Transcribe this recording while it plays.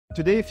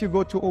Today, if you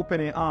go to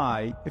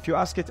OpenAI, if you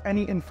ask it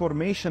any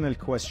informational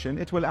question,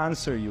 it will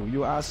answer you.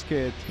 You ask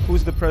it,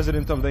 who's the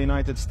president of the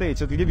United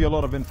States? It will give you a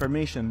lot of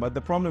information, but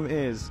the problem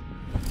is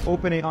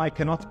OpenAI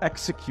cannot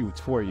execute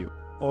for you.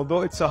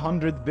 Although it's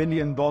 $100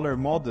 billion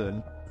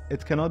model,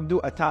 it cannot do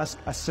a task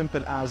as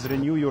simple as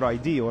renew your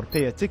ID or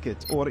pay a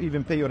ticket or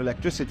even pay your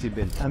electricity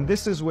bill. And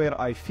this is where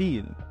I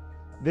feel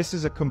this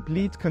is a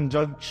complete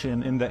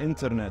conjunction in the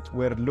internet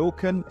where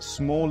local,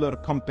 smaller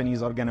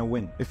companies are gonna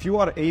win. If you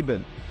are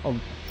able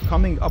of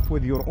coming up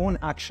with your own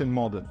action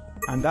model,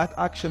 and that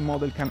action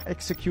model can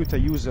execute a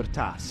user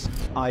task,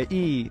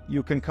 i.e.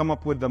 you can come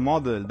up with the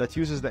model that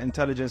uses the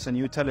intelligence and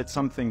you tell it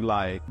something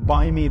like,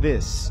 buy me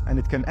this, and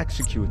it can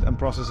execute and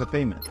process a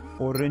payment.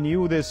 Or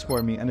renew this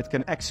for me, and it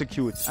can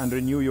execute and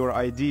renew your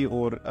ID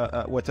or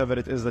whatever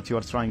it is that you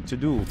are trying to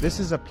do. This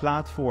is a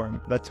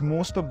platform that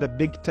most of the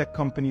big tech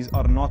companies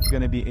are not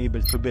going to be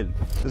able to build.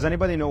 Does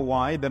anybody know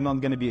why they're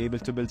not going to be able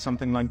to build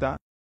something like that?